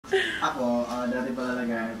Ako, dati pa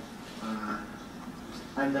talaga,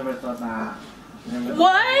 I never thought na...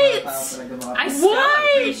 What? I still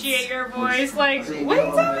appreciate your voice. Like, what are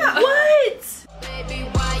you talking about? What? Baby,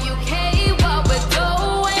 why you care what we're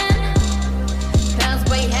doing? 'Cause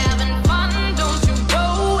we having fun, don't you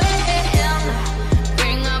go in.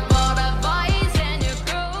 Bring up all the boys and you're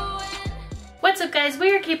growing. What's up, guys?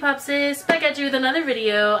 We are KPOPSIS, back at you with another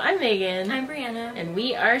video. I'm Megan. I'm Brianna. And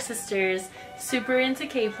we are sisters, super into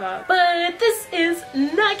K-pop. But this is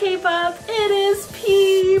not K-pop, it is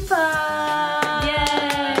P-pop!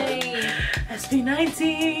 Yay!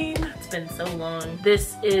 SB19! It's been so long.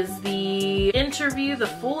 This is the interview, the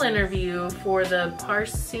full interview for the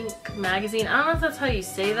Parcinq magazine. I don't know if that's how you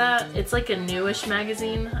say that. It's like a newish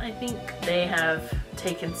magazine, I think. They have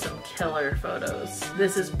taken some killer photos.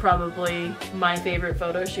 This is probably my favorite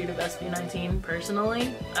photo shoot of SB19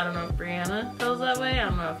 personally. I don't know if Brianna feels that way. I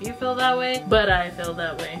don't know if you feel that way, but I feel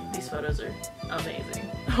that way. These photos are amazing.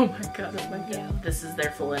 Oh my god, oh my god. Yeah. This is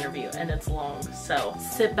their full interview and it's long. So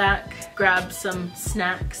sit back, grab some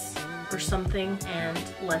snacks or something, and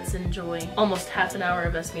let's enjoy almost half an hour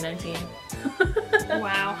of SB19.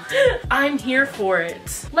 Wow. I'm here for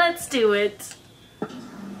it. Let's do it.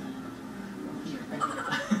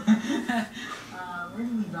 Where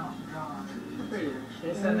do we draw?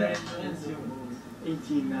 Yes, and then yung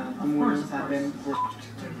 18 na tumulong sa atin.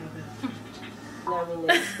 Namin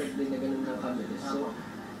na-expect din na ganun na kami. So,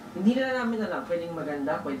 hindi na namin alam. Pwedeng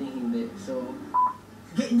maganda, pwedeng hindi. So,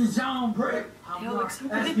 get in the zone, Brick! They all look so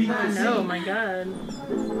good. Oh my god.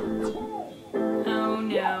 Oh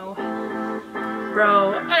no.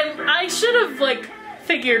 Bro, I should have like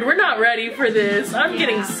figured we're not ready for this. I'm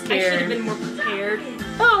getting scared. I should have been more prepared.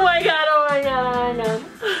 Oh my god, oh my god, oh my god.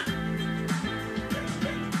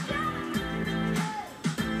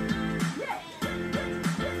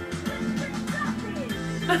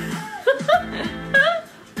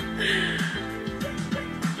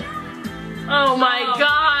 Oh my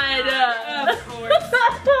god! Of course.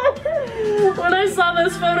 When I saw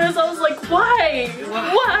those photos, I was like, why?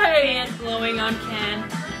 Why? Hand glowing on Ken.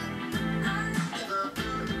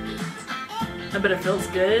 I bet it feels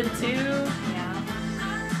good too. Yeah.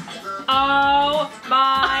 Oh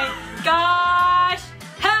my gosh!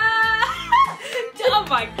 Oh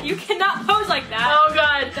my, you cannot pose like that. Oh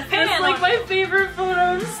god, it's like my favorite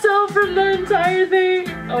photo still from the entire thing.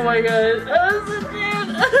 Oh my god, that was so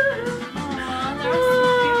cute.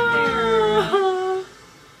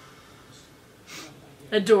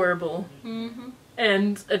 Adorable.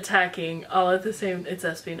 And attacking all at the same. It's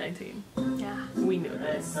SB19. Yeah, we knew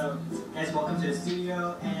this. So, guys, welcome to the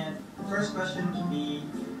studio. And the first question would be,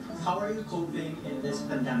 how are you coping in this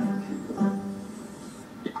pandemic?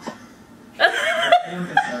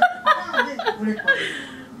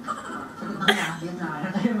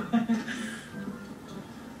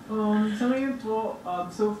 So ngayon po,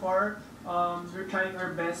 so far, we're trying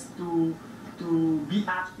our best to be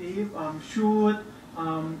active, shoot.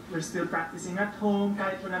 We're still practicing at home,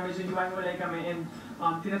 kahit po na medyo hiwa-hiwalay kami, and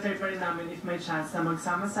tinatry pa rin namin if may chance na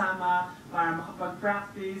magsama-sama para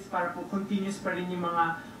makapag-practice, para po continuous pa rin yung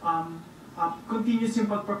mga continuous yung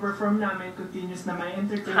pagpa-perform namin, continuous na may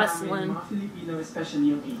entertain namin yung mga Filipino,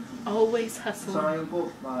 especially yung 80s. Always hustling. So ngayon po,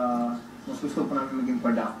 mas gusto po namin maging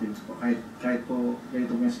productive po. Kahit po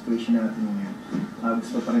ganito po yung situation natin ngayon.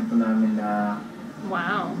 Gusto pa rin po namin na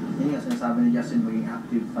yun nga, sinasabi ni Justin, maging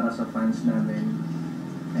active para sa fans namin.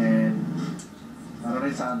 And para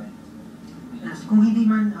rin sa amin. Yes, kung hindi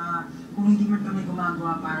man kami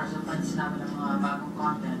gumagawa para sa fans namin ng mga bagong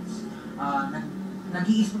contents,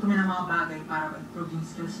 nag-iisip kami ng mga bagay para ma-improve yung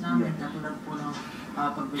skills namin, katulad po ng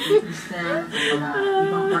pag-video style,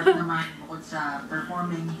 ibang part naman bukod sa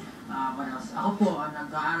performing. What else? Ako po,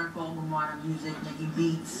 nag-aaral po ako gumawa ng music, naging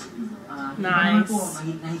beats. Nice. Po,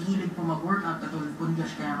 nahihilig po mag-workout, katulad po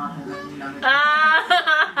English, kaya nga po namin.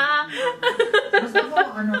 Basta po,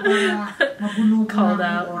 para mabulo po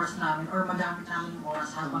namin yung oras namin, or magamit namin yung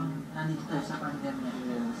oras habang nandito tayo sa pandemya.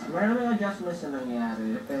 yes. Meron may adjustments na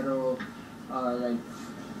nangyari, pero like,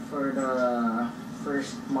 for the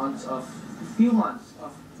few months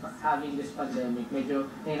of having this pandemic, medyo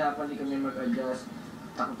nahirapan din kami mag-adjust.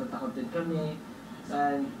 Takot din kami.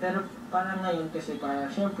 Pero parang ngayon kasi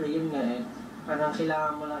syempre yun nga parang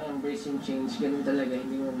kailangan mo lang embrace yung change, ganun talaga,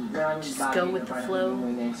 hindi mo maraming bagay na parang hindi mo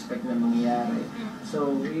ina-expect na mangyayari.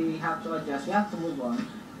 So we have to adjust, we have to move on,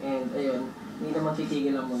 and ayun, hindi naman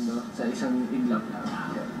titigil ang mundo sa isang iglap lang.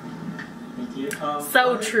 Thank you.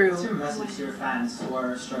 So true. What's your message to your fans who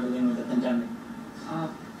are struggling with the pandemic?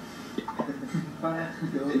 Para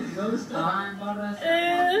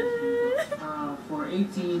for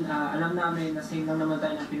 18, alam namin na same lang naman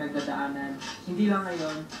tayo ng pinagdadaanan. Hindi lang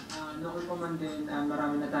ngayon, noon pa man din,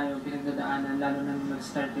 marami na tayong pinagdadaanan, lalo na nung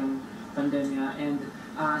nag-start yung pandemya. And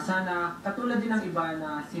sana, katulad din ng iba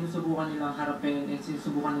na sinusubukan nilang harapin and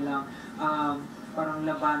sinusubukan nilang parang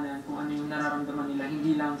labanan kung ano yung nararamdaman nila,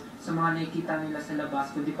 hindi lang sa mga nakikita nila sa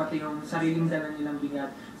labas, kundi pati yung sariling dala nilang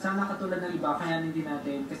bigat. Sana katulad ng iba, kayanin din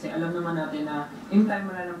natin, kasi alam naman natin na in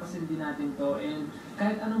time malalampasin din natin to, and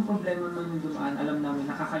kahit anong problema man yung dumaan, alam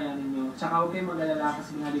namin, nakakayanin nyo. Tsaka huwag kayong mag-alala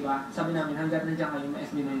kasi nga, diba, sabi namin, hanggang nandiyan kayo na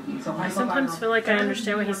SB19. So, I sometimes feel like I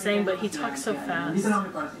understand what he's saying, but he talks so fast.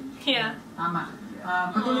 Yeah. Tama.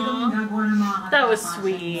 Patuloy kami gagawa ng mga That was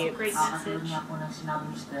sweet. Great message. Katulad nga po ng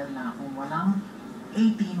sinabi ni Stella na kung walang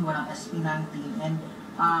 18, walang SB19, and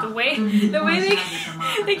the way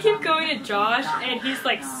they keep going to Josh, and he's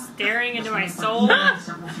like staring into my soul.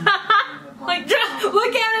 Like, just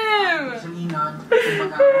look at him! Actually nun,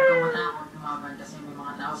 kumbaga, huwag kang matakot lumaban kasi may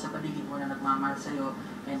mga tao sa paligid mo na nagmamahal sa'yo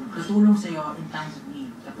and tutulong sa'yo in times of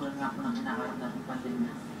need, katulad nga po ng kinakarap natin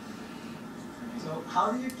pandemya. So,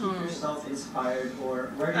 how do you keep yourself inspired,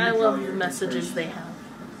 or where do you I draw love your the messages they inspiration? have.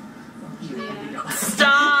 Yeah.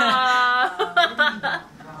 Stop!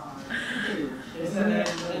 Isa na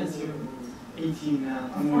yung 18 na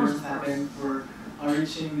tumulong sa atin for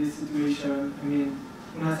reaching this situation. I mean,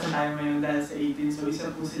 kung nasa tayo ngayon dahil sa 18, so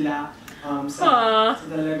isa po sila sa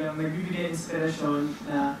talagang nagbibigay inspirasyon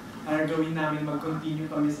na para gawin namin, mag-continue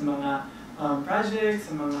kami sa mga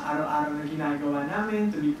projects, sa mga araw-araw na ginagawa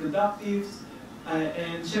namin to be productive.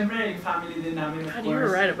 And syempre, yung family din namin, of course. You were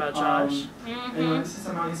right about Josh. Ayun, isa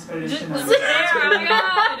sa mga inspiration namin. Oh my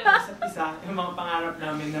God! Isa't isa, yung mga pangarap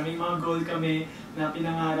namin, na may mga goal kami na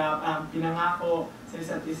pinangako sa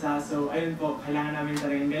isa't isa. So, ayun po, kailangan namin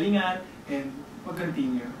talagang galingan and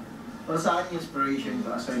mag-continue. Para sa akin, inspiration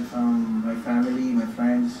ko, aside from my family, my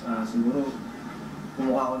friends, siguro,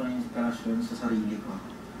 kumuha ko ng inspirasyon sa sarili ko.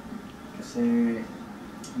 Kasi,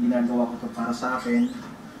 ginagawa ko to para sa akin.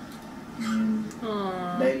 And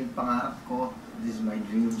dahil pangarap ko, this is my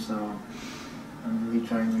dream, so I'm really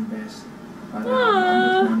trying my best para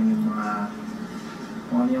maabot namin yung mga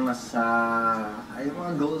kung ano yung nasa yung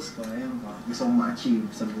mga goals ko, ayun ko, gusto kong ma-achieve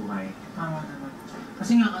sa buhay. Tama naman.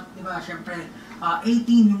 Kasi nga, di ba, syempre,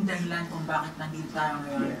 18 yung dahilan kung bakit nandito tayo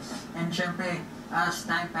ngayon. Yes. And syempre, as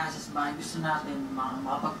time passes by, gusto natin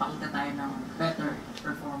makapagpakita tayo ng better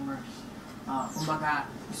performers.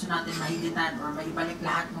 Kumbaga, gusto natin mahigitan or maibalik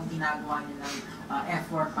lahat ng ginagawa nilang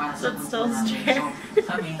effort para sa grupo namin. So,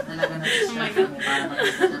 kami talaga nag-strive kami para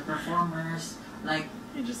maging better performers. Like,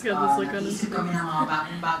 nag-iisip kami ng mga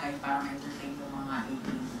bagong bagay para ma-entertain yung mga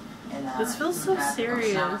 18. And, this feels so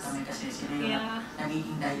serious. Kami kasi sila yung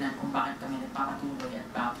nagiging dahilan kung bakit kami nagpapatuloy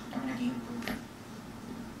at bakit kami nag-improve.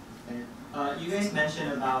 You guys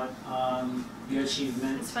mentioned about your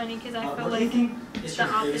achievements. It's funny because I feel like the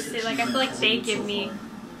opposite. Like I feel like they give me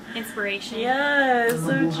inspiration. Yeah,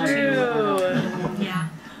 so true. Yeah.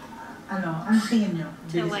 Ano tingin nyo?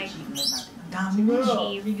 To like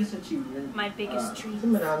biggest achievement. My biggest dream.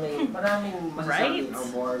 Maraming masasabing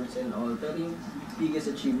awards and all. Pero yung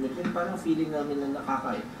biggest achievement, yung parang feeling namin na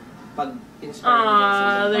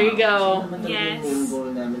nakaka-inspire. There you go. Yes. Yung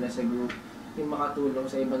goal namin as a group, yung makatulong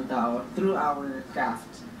sa ibang tao through our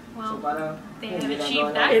craft. Well, so parang they have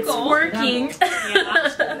achieved that goal. It's working.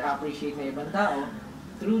 Na-appreciate na ibang tao.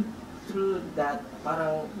 Through that,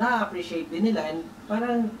 parang na-appreciate din nila, and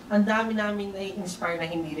parang ang dami namin na-inspire na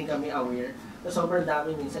hindi rin kami aware. So, sobrang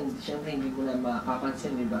dami, minsan, syempre hindi ko na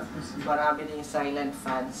makapansin, di ba? Marami din silent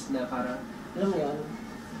fans na parang, alam mo yun,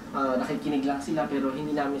 nakikinig lang sila pero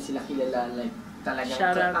hindi namin sila kilala, like, talagang,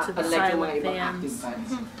 shout out to the like yung mga silent ibang fans. active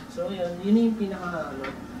fans. So, yun yung pinaka,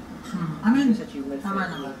 I mean, achievement. tama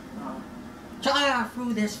naman. Tsaka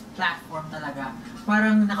through this platform talaga,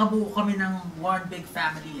 parang nakabuo kami ng one big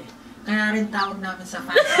family eh. Kaya rin tawag namin sa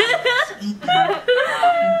fans sa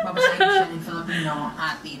 18, babasahin siya in Filipino,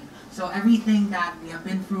 atin. So everything that we have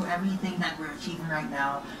been through, everything that we're achieving right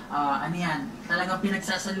now, ano yan, talagang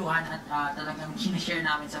pinagsasaluhan at talagang sinishare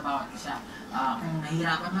namin sa bawat isa. Kung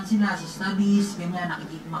nahihirapan man sila sa studies, ganyan,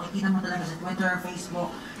 makikita mo talaga sa Twitter, Facebook,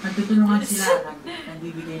 nagtutulungan sila,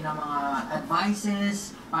 nagbibigay ng mga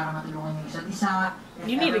advices para matulungan yung isa't isa.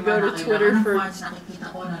 You need to go to Twitter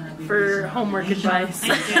for homework advice.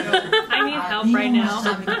 I do. I need help right now.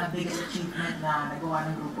 Sabi ko na biggest achievement na nagawa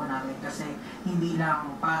ng grupo namin kasi hindi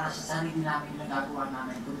lang para sa sarili namin yung nagagawa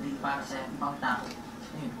namin, kundi para sa ibang tao.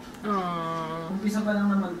 Umpisa pa lang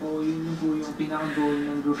naman po, yun po yung pinaka-goal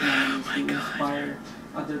ng group namin is to inspire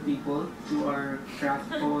other people to our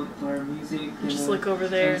craft po, to our music. Just look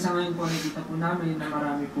over there. Sa ngayon po, nakita po namin na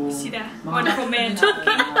marami po Wanna comment?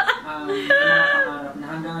 mga pangarap na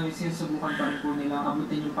hanggang ngayon sinusubukan pa rin po nila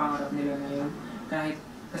abutin yung pangarap nila ngayon. Kahit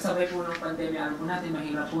kasabay po ng pandemya, alam po natin,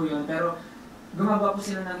 mahirap po yun. Pero gumagawa po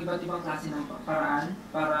sila ng iba't ibang klase ng paraan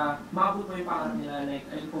para maabot po yung pangarap nila. Like,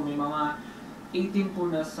 ayun po, may mga 18 po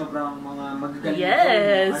na sobrang mga magagaling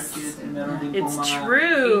Yes! po artists, and meron din po It's mga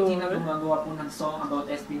true! 18 na gumagawa po ng song about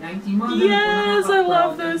SB19. Mga Yes! I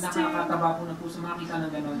love those too! Nakakataba po na puso makita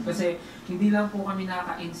ng ganun. Kasi hindi lang po kami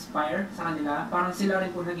nakaka-inspire sa kanila, parang sila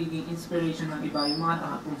rin po nagiging inspiration ng iba, yung mga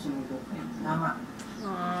tanga pong sumubok. Tama.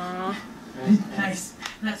 Aww. Nice.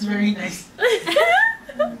 That's very nice.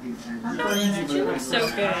 She looks so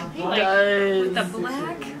good. He Like, does. with the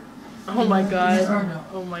black. Oh my god.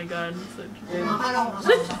 Oh my god.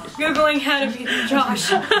 Googling how to be Josh.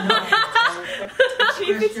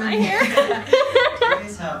 She fix my hair. You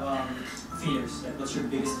guys have fears. Like, what's your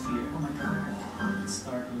biggest fear? Oh my god. Let's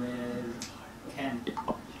start with Ken.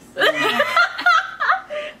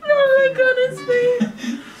 No, my god, his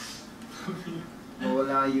face.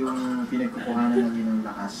 Wala yung pinagkukuhanan namin ng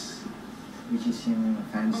lakas, which is yung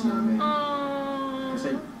fans namin.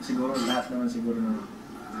 Kasi siguro lahat naman siguro ng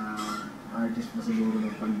artist na siguro na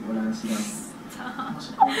pag wala na silang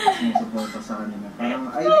sumusuporta sa kanila. Parang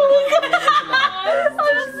ay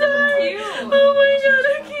I'm sorry. Oh my god,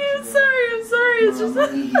 I'm cute. Sorry, I'm sorry. It's just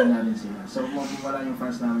manghihina rin sila. So kung wala yung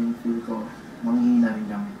fans namin, feel ko manghihina rin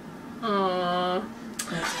kami. Aww.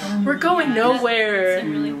 We're going nowhere.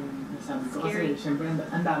 Sabi ko kasi, syempre,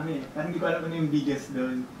 ang dami eh. Parang hindi ko alam ano yung biggest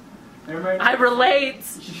doon. I relate!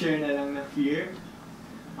 I-share na lang na fear.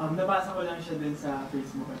 Nabasa ko lang siya dun sa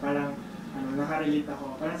Facebook. Parang, nakarelate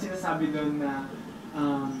ako. Parang sinasabi doon na,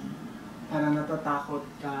 parang natatakot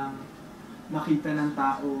kang makita ng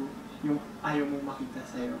tao yung ayaw mong makita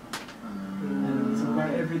sa'yo. So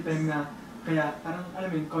parang every time na, kaya parang, alam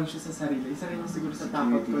mo yun, conscious sa sarili. Isa rin yung siguro sa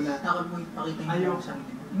takot ko na, Takot mo ipakita yung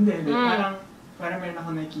sarili mo. Hindi. Parang meron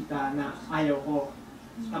ako nakikita na ayaw ko.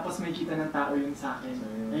 Tapos may kita ng tao yun sa akin.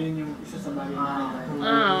 Ayun yung isa sa bagay na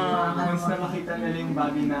ayaw. Once na makita nila yung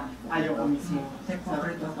bagay na ayaw ko mismo.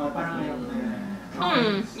 Parang ayaw ko.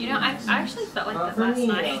 You know, I actually felt like that last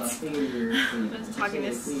night. I was talking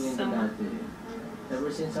to someone. Ever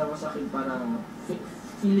since I was a kid, parang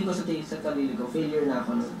feeling ko sa sarili ko, failure na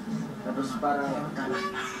ako. Tapos parang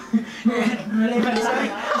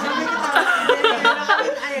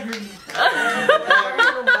I agree.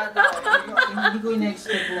 Hindi ko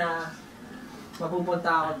ina-expect na mapupunta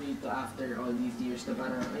ako dito after all these years na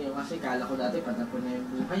parang, ayun, kasi kala ko dati patapon na yung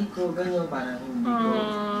buhay ko, ganyan, parang hindi ko,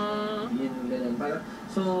 yun, ganyan, parang,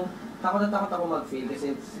 so, takot na takot ako mag-fail kasi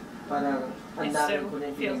parang, ang dami ko na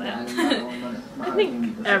yung pinagdaan na I think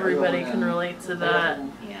everybody can relate to that,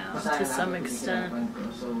 to some extent.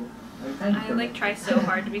 So, I like try so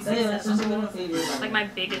hard to be successful. It's like my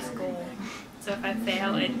biggest goal. So if I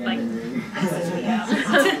fail, it like messes me up.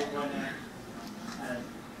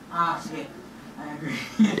 Sige. I agree.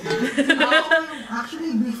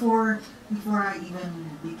 Actually, before I even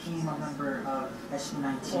became a member of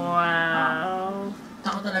SB19, Wow.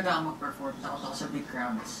 takot talaga ako mag-perform. Takot ako sa big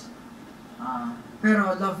crowds.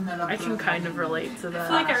 Pero love na love I can kind of relate to I feel that.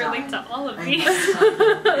 like I relate to all of these.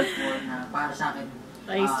 Para sa akin,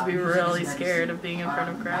 I used to be really scared of being in front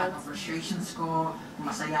of crowds. Frustrations ko,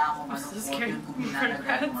 masaya ako, I'm so scared kung in front of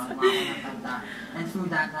crowds. And through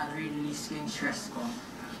that, na-release ko yung stress ko.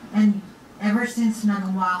 And ever since na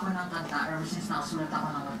gumawa ako ng kanta, ever since nakasulat ako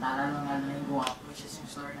ng kanta, lalo na yung gawa ko, which is yung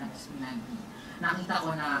story ng SB19, nakita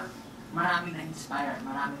ko na maraming na-inspire,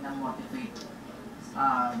 maraming na-motivate,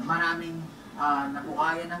 maraming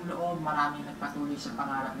nabukayan ng loob, maraming nagpatuloy sa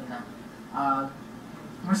pangarap nila.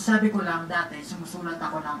 Masasabi ko lang, dati sumusulat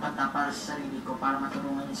ako ng kanta para sa sarili ko, para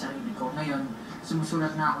matulungan yung sarili ko. Ngayon,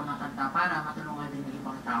 sumusulat na ako ng kanta para matulungan din yung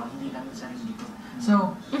ibang tao, hindi lang yung sarili ko.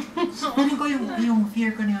 So, feeling ko yung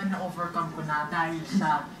fear ko na yun na-overcome ko na dahil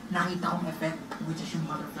sa nakita kong effect, which is yung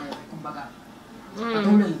butterfly. Kumbaga,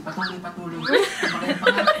 patuloy. Kumbaga yung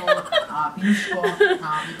pangarap ko, finish ko,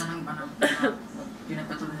 nakakita ng iba na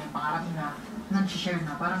pinagpatuloy na yung pangarap nila, nag-share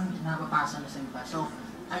na, parang napapasa na sa iba. So,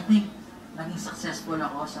 I think, naging successful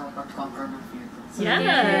ako sa pag-conquer ng fear ko. So,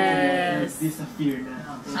 Yes! This a fear na.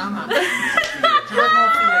 Sama. Tsaka no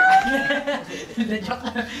fear. Hindi, joke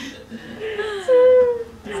lang.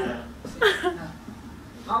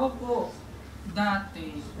 ako po,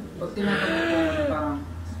 dati, pag tinatanong ko, parang,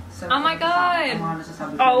 Oh my god!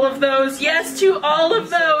 All of those! Yes to all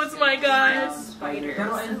of those, my god!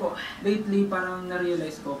 Pero ayun po, lately parang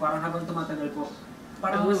na-realize ko, parang habang tumatagal po,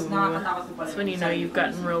 parang mas nakakatakot ko pala. That's when you know you've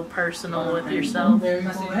gotten real personal with yourself.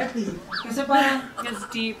 Kasi parang, It's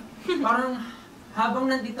deep. parang habang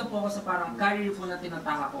nandito po ako sa parang career po na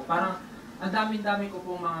tinataka ko, parang ang dami-dami ko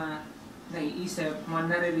pong mga naiisip, mga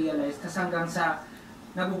nare-realize, kasi hanggang sa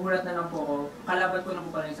nagugulat na lang po ako, kalaban ko na po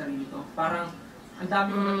pala yung sarili ko. Parang ang dami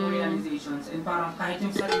ko na po realizations, and parang kahit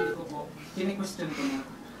yung sarili ko po, kini-question ko na.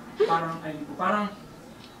 Parang, ayun po, parang,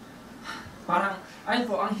 ayun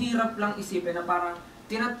po, ang hirap lang isipin na parang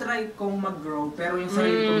tinatry kong mag-grow, pero yung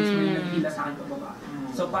sarili ko mismo yung naghila sa akin pababa.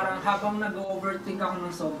 So parang habang nag-overthink ako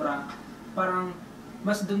ng sobra, parang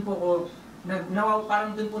mas dun po ko,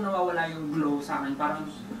 parang dun po nawawala yung glow sa akin.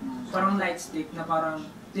 Parang light stick na parang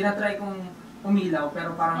tinatry kong umilaw,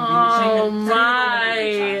 pero parang Oh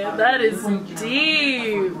my, that is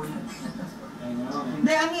deep.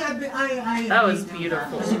 That was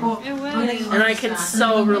beautiful. It was. And I can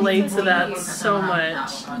so relate to that so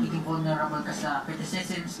much. Pagiging vulnerable ka sa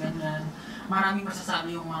criticisms, ganyan. Maraming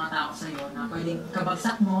masasabi yung mga tao sa'yo na pwedeng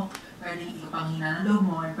kabagsak mo, pwedeng ipanghina ng loob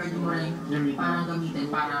mo, and pwedeng mo rin parang gamitin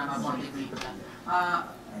para ma-motivate ka.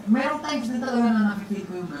 Merong times din talaga na nakikita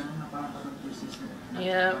ko yung gano'n na parang pag-persist.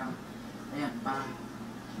 Yeah. Ayan, parang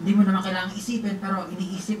hindi mo naman kailangang isipin, pero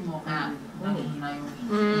iniisip mo kaya nanghihina yung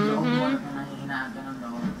loob mo at nanghihinaan ka ng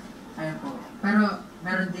loob. Ayun po. Pero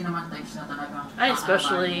meron din naman times na talagang I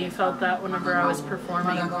especially felt that whenever I was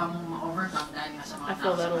performing. Magagawa mong ma-overcome dahil nga sa mga I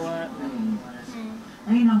feel that a lot.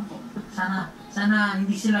 Ayun lang po. Sana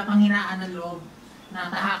hindi sila panghinaan ng loob na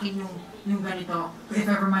tahakin yung ganito. If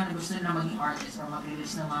ever man na gusto nila maging artist or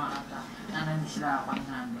mag-release ng mga kanta, sana hindi sila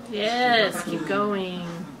panghinaan ng loob. Yes, keep going.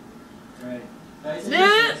 Right. Oh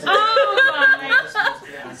my!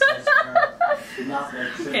 Not like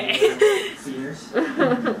Okay. fears.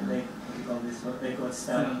 Like what do you call this? Like what's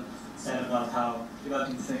said about how about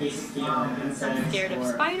the basic fear of insects. Scared of or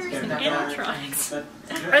spiders scared and of dark. animatronics. But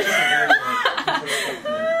you're actually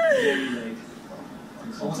very like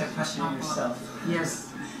almost like questioning yourself. Yes.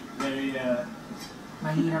 Very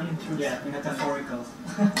Mahirap yung truth. yeah, metaphorical.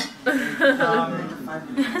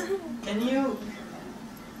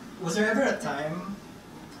 Was there ever a time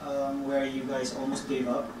where you guys almost gave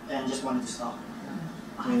up and just wanted to stop?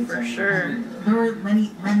 For sure. There were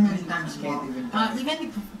many times po.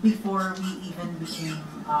 Even before we even became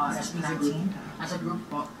SB19 as a group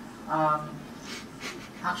po,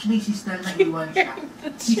 actually si Stel nag-iwan siya.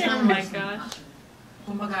 Oh my gosh.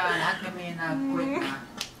 Kumbaga lahat kami nag-quit na.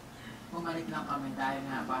 Bumalik lang kami dahil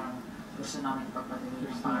nga parang gusto namin pagpatuloy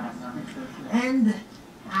ng pangarap namin. And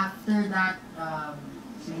after that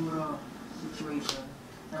siguro situation,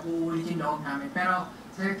 nabuulit yung loob namin. Pero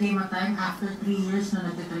there came a time after 3 years na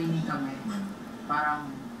nagtitraining kami,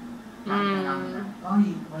 parang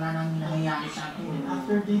wala nang nangyayari sa akin.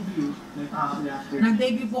 After debut,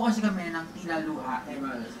 Nag-debut po kasi kami ng Tila Luha.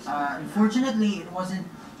 Unfortunately, it wasn't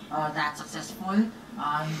that successful.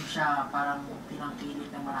 Hindi siya parang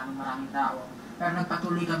pinangkilit ng maraming tao. Pero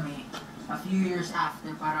nagpatuloy kami. A few years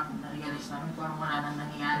after, parang na-realize namin parang wala nang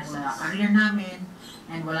nangyayari sa career namin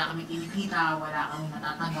and wala kami kinikita, wala kami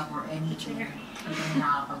natatanggap or anything. Hindi kami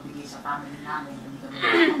nakakapagbigay sa family namin, hindi kami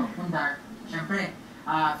nakakapagpundar. Siyempre,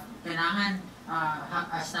 kailangan,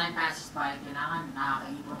 as time passes by, kailangan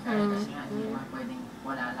nakakaipon ka rin kasi nga hindi naman pwedeng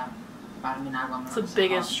wala lang. Parang ginagawa mo. It's the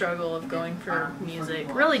biggest struggle of going for music,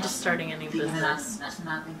 really just starting a new business. Last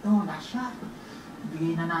natin to, last shot.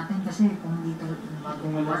 Bigay na natin kasi kung hindi ito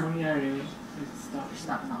kung wala mangyari,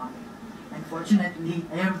 stop na kami. Unfortunately,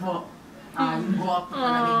 ayun po, yung Go Up po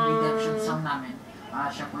talaga yung redemption song namin.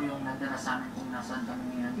 Siya po yung nagdala sa amin kung nasaan kami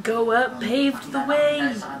ngayon. Go Up paved the way!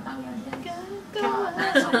 Dahil sa kantang yan.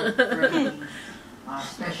 That song really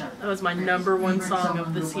special. That was my #1 song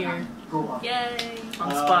of this year. Go Up. Yay!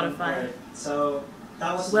 On Spotify. Right. So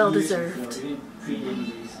that was Well years deserved. before, even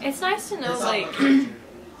pre-debut. It's nice to know, Let's like, talk about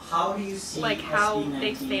how do you see like how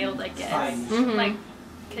they SB19 failed, I guess. 5 years Mhm. ago? Like,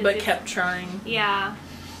 but kept trying. Yeah,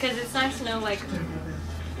 because it's nice to know like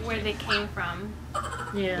where they came from.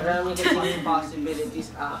 Yeah. Marami kasing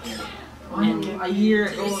possibilities And a year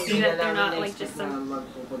ago, see that they're not like just na some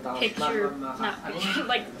magpupunta ako picture, not picture,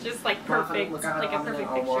 like just like perfect, like a perfect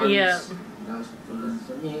picture. Yeah.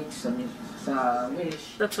 Sa mix, sa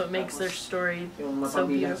wish. That's what makes their story Yung so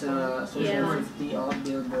mapabilang beautiful. sa social Yeah. 50 o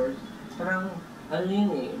billboard. Parang, ano yun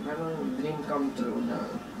eh, parang dream come true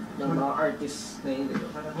ng mga artists na hindi.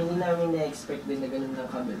 Parang hindi namin na-expect din na ganun na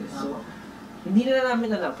kabilis. So, hindi na namin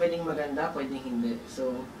alam, pwedeng maganda, pwedeng hindi.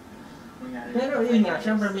 So, pero yun nga,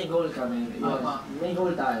 syempre may goal kami. Yun, may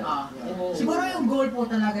goal tayo. Siguro yung goal po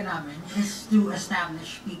talaga namin is to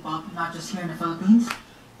establish P-pop not just here in the Philippines,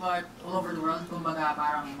 but all over the world, kumbaga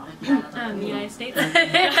parang makikilala The United States.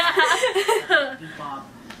 P-pop.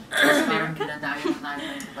 Tapos parang dinadayo na tayo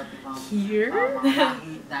ng iba't ibang Here? mga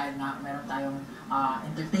lahi dahil nga meron tayong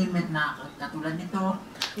entertainment na katulad nito.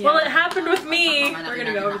 Well, it happened with me. We're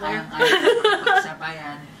gonna go over there.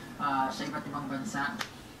 Sabayan sa iba't ibang bansa.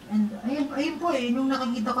 And ayun po yung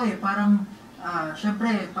nakikita ko parang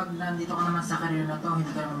syempre, pag nandito ka naman sa career na to,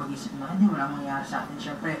 hindi ka naman mag-isip na, hindi, wala mangyayari sa atin.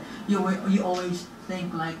 Syempre, you always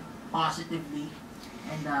think like positively.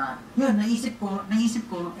 And yun, naisip ko,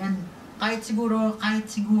 and kahit siguro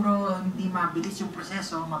hindi mabilis yung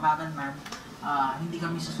proseso, mabagal man, hindi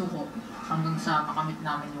kami susuko hanggang sa makamit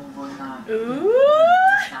namin yung goal na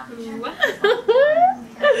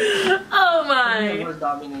Oh my! World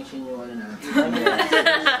domination yung ano natin.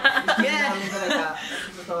 Yeah!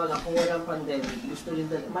 Totoo lang, kung walang pandemic, gusto rin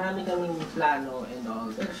talaga, marami kaming plano and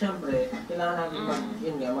all. Pero syempre, kailangan natin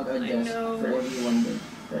mag-adjust for everyone din.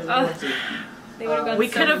 We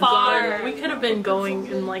could have been going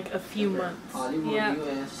in like a few months. Hollywood,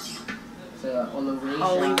 US, all over Asia,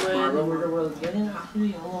 Hollywood. all over the world. Ganyan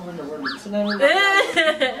actually, all over the world. Gusto namin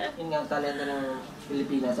yun nga, talento ng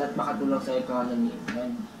Pilipinas at makatulong sa economy.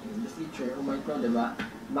 And in the future, who might know, diba?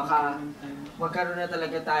 Baka magkaroon na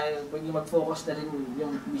talaga tayo, mag-focus na rin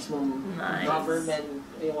yung mismong government,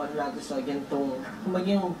 yung ano natin sa ganitong, kung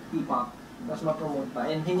maging P-pop, tapos ma-promote pa.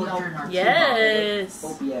 And hindi lang Yes!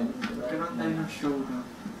 OPM. Karoon tayo ng show na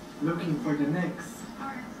looking for the next.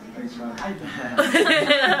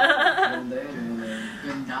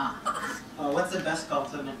 What's the best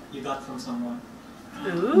compliment you got from someone?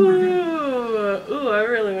 Ooh, I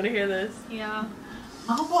really want to hear this. Yeah.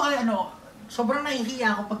 Ako po ay sobrang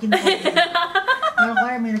nahihiya ako pag kinukulit. Pero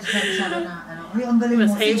kaya may nagsasabi sa akin na, ay, ang galing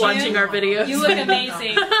mo. Was hate watching our videos. You look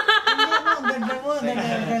amazing. Ang ganda mo,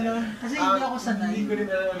 gano'n. Kasi hindi ako sanay.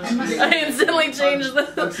 I instantly changed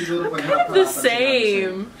the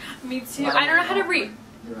same. Me too. I don't know how to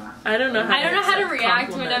I don't know how to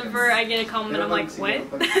react compliment. whenever I get a compliment. I'm like, what?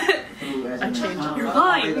 I changed it. You're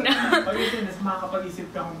lying. Pag mas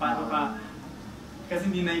makakapag-isip ka kung paano ka, kasi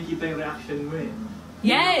hindi nakikita yung reaction mo eh.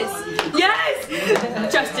 Yes! Yes!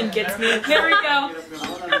 Justin gets me. There we go.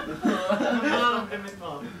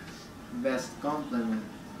 Best compliment.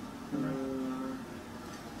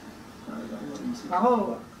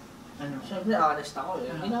 Ako, syempre honest ako eh.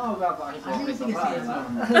 Hindi na ako magpapakipokit pa.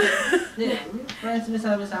 Hindi, friends may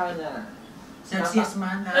sabi sa akin na sexiest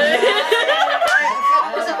man na.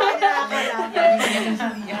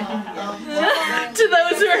 To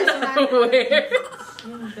those who are not aware.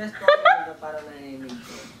 Yung best compliment na parang narinig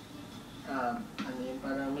ko.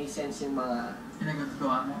 Parang may sense yung mga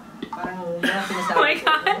pinagagawa mo. Parang mga sinasabi Oh my ko,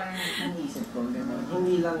 God. parang iniisip ko, gano'n.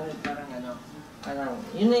 Hindi lang parang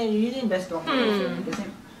yun yung best compliment. Kasi,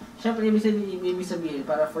 syempre, ibig sabihin,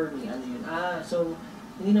 para for me, so,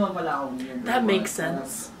 hindi naman pala ako weird. That makes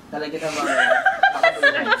sense. Talaga naman,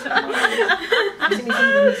 kasi minsan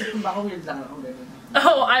iniisip ko, baka weird lang ako, gano'n.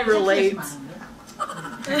 Oh, I relate.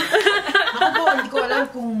 Ako po, hindi ko alam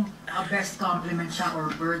kung best compliment siya or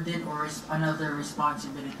burden or another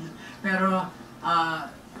responsibility. Pero,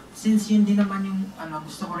 since yun din naman yung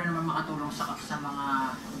gusto ko rin naman makatulong sa mga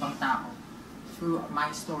ibang tao through my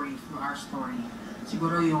story, through our story,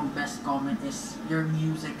 siguro yung best comment is, your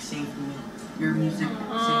music saved me. Your music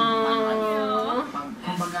saved my life.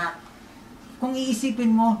 Kumbaga, kung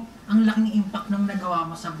iisipin mo, ang laking impact ng nagawa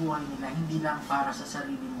mo sa buhay nila, hindi lang para sa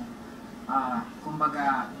sarili mo.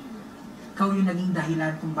 Kumbaga, ikaw yung naging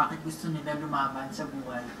dahilan kung bakit gusto nila lumaban sa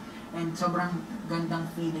buhay. And sobrang gandang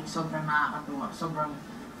feeling, sobrang nakakatuwa, sobrang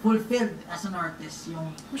fulfilled as an artist.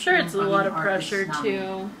 I'm sure it's a lot of pressure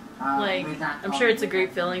too. Like, I'm sure it's a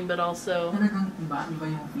great feeling, but also, talagang iba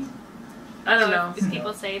yung feel. I don't know. If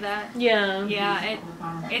people say that. Yeah. Yeah,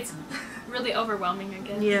 it's really overwhelming, I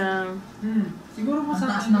guess. Yeah. Siguro mo Ang sa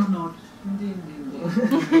taas ng note. Hindi.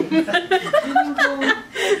 Feeling ko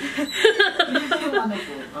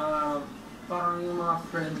parang yung mga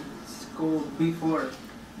friends ko before.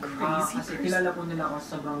 Kasi kilala po nila ako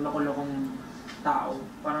sa sobrang loko-lokong tao.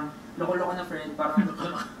 Parang loko-loko na friend,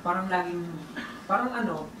 parang laging,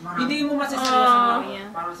 hindi mo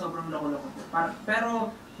masasabi parang sobrang loko-loko.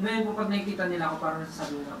 Pero ngayon po pag nakikita nila ako, parang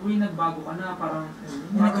nasasabi na, uy, nagbago ka na,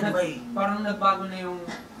 parang nagbago na yung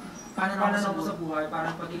paano mo sa buhay,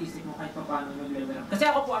 parang pag-iisip mo kahit paano nag-level up. Kasi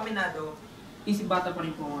ako po aminado, isip bata pa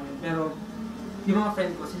rin po ngayon, pero yung mga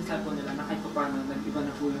friend ko, sinasabi ko nila na kahit paano nag-iba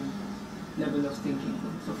na po yung level of thinking ko.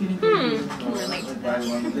 So feeling ko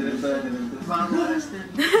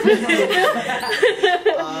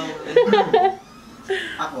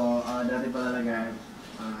ako, dati pa talaga,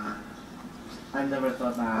 I never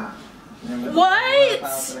thought na What?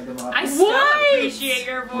 I still appreciate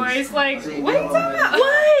your voice. Like, what are you talking about?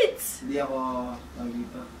 What? Hindi ako,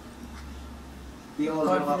 hindi ako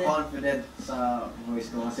confident sa voice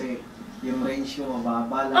ko kasi yung range ko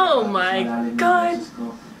mababa lang. Oh my God.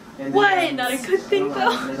 What? Not a good thing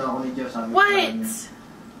though. What?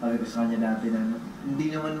 Sabi ko sa kanya dati na,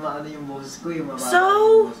 hindi naman maano yung boses ko, yung mababa So?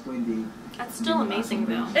 yung boses ko, hindi. That's still amazing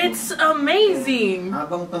though. It's amazing.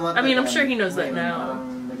 I mean, I'm sure he knows that now.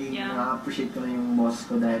 Yeah. Na-appreciate ko na yung boss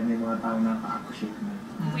ko dahil may mga tao na ka-appreciate mo.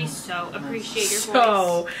 We so appreciate your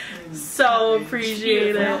voice. So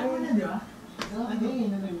appreciate it.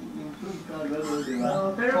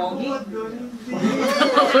 Pero bukod doon,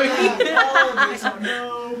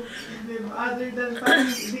 other than,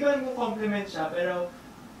 hindi ko lang compliment siya, pero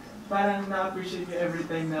parang na-appreciate ko every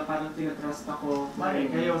time na parang tinatrust ako. Parang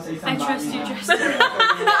kayo sa isang bagay. I trust you, trust you.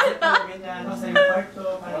 Ganyan, sa yung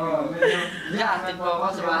kwarto, parang medyo... Atid mo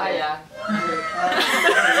ako sa bahay, ah.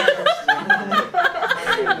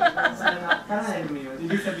 Parang alam mo yun.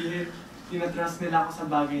 Ibig sabihin, tinatrust nila ako sa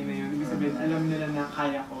bagay na yun. Ibig sabihin, alam nila na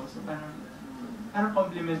kaya ko. So parang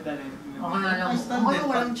compliment na rin. Okay na lang.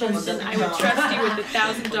 Walang choice. I would trust you with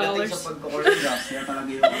 $1,000. Sa pag-choreograph, siya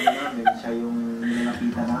talaga yung ano namin. Siya yung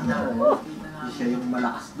nilalapitan namin. Siya yung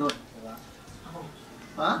malakas doon. Diba?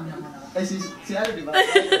 Ha? Ay, si ano, diba?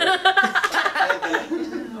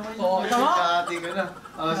 Oo, kati ka na.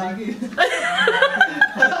 Sige.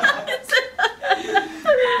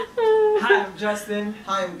 Hi, I'm Justin.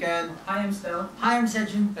 Hi, I'm Ken. Hi, I'm Stel. Hi, I'm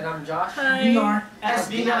Sejun. And I'm Josh. We are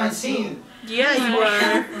SB19. Yeah, you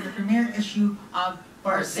are. For the premiere issue of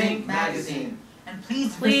Parcinq magazine. And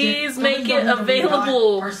please make it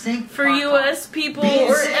available for US people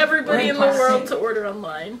or everybody in the world to order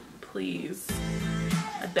online. Please.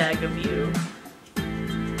 I beg of you.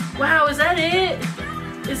 Wow, is that it?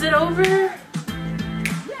 Is it over?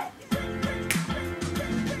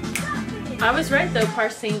 I was right though,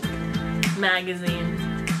 Parcinq magazine.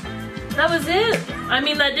 That was it. I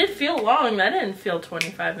mean, that did feel long. That didn't feel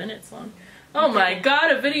 25 minutes long. Oh my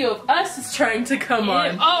God, a video of us is trying to come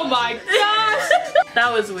on. Oh my gosh!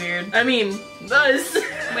 That was weird. I mean, us.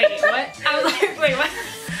 Wait, what? I was like, wait, what?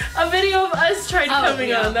 A video of us tried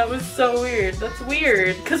coming on. That was so weird. That's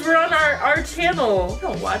weird. Because we're on our channel. We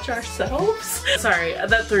don't watch ourselves. Sorry,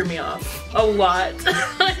 that threw me off a lot.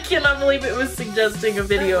 I cannot believe it was suggesting a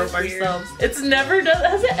video of ourselves. It's never done.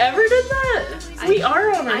 Has it ever done that? We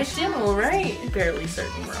are on our channel, right? Barely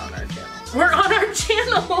certain we're on our channel. We're on our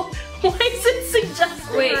channel! Why is it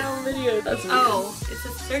suggesting our own video? That's weird. Oh, it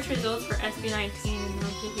says search results for SB19 and no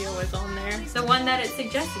video was on there. The one that it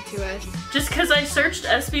suggested to us. Just because I searched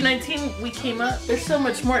SB19, we came up. There's so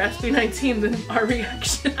much more SB19 than our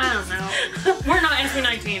reaction. I don't know. We're not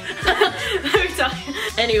SB19. Let me tell you.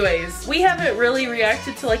 Anyways, we haven't really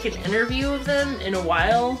reacted to like an interview of them in a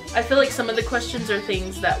while. I feel like some of the questions are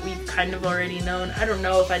things that we've kind of already known. I don't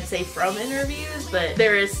know if I'd say from interviews, but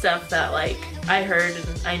there is stuff that like I heard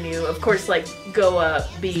and I knew. Of course, like Go Up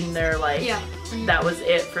being there, like that was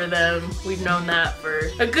it for them. We've known that for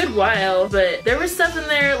a good while, but there was stuff in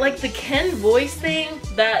there like the Ken voice thing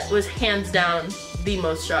that was hands down the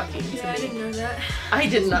most shocking to me. I didn't know that. I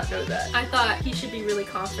did not know that. I thought he should be really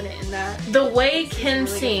confident in that. The way Ken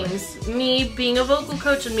sings, me being a vocal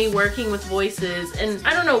coach and me working with voices, and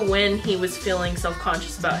I don't know when he was feeling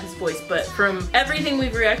self-conscious about his voice, but from everything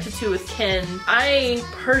we've reacted to with Ken, I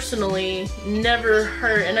personally never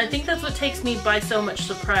heard, and I think that's what takes me by so much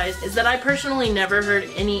surprise, is that I personally never heard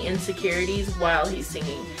any insecurities while he's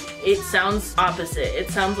singing. It sounds opposite.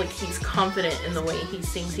 It sounds like he's confident in the way he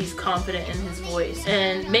sings. He's confident in his voice.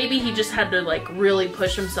 And maybe he just had to like really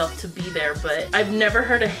push himself to be there, but I've never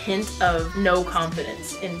heard a hint of no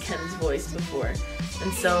confidence in Ken's voice before.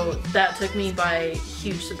 And so that took me by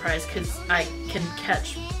huge surprise because I can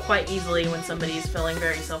catch quite easily when somebody's feeling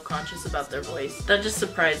very self-conscious about their voice. That just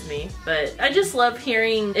surprised me. But I just love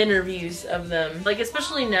hearing interviews of them, like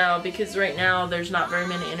especially now, because right now there's not very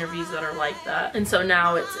many interviews that are like that. And so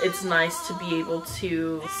now it's nice to be able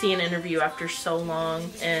to see an interview after so long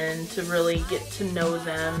and to really get to know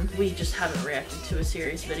them. We just haven't reacted to a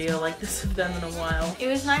serious video like this of them in a while. It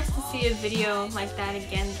was nice to see a video like that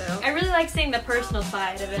again though. I really like seeing the personal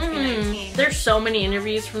side of SB19. There's so many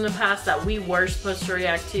interviews from the past that we were supposed to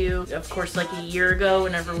react to, of course, like a year ago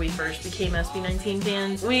whenever we first became SB19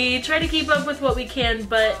 fans. We try to keep up with what we can,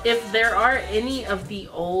 but if there are any of the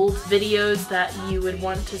old videos that you would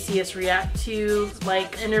want to see us react to,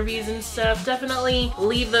 like interviews and stuff, definitely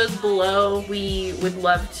leave those below. We would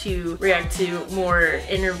love to react to more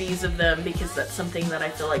interviews of them because that's something that I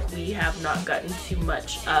feel like we have not gotten too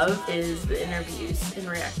much of, is the interviews and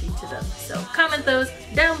reacting to them. So comment those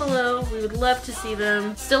down below. We would love to see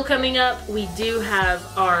them. Still coming up, we do have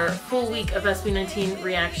our full week of SB19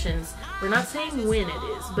 reactions. We're not saying when it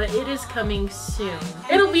is, but it is coming soon.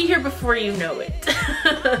 It'll be here before you know it.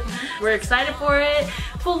 We're excited for it.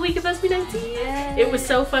 Full week of SB19. Yay. It was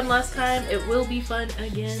so fun last time. It will be fun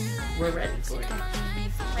again. We're ready for it.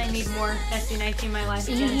 I need more SB19 in my life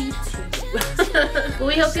again. Well,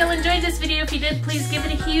 we hope y'all enjoyed this video. If you did, please give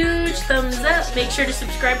it a huge thumbs up. Make sure to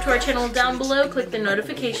subscribe to our channel down below. Click the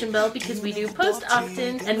notification bell because we do post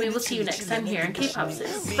often. And we will see you next time here on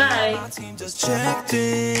KPOPSIS. Bye!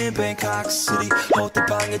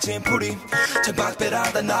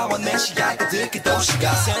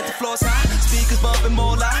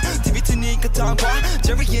 TV 트니까 tongue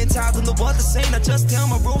jerry and tired on the what to say. I just tell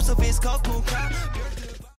my rules of his cool crowd.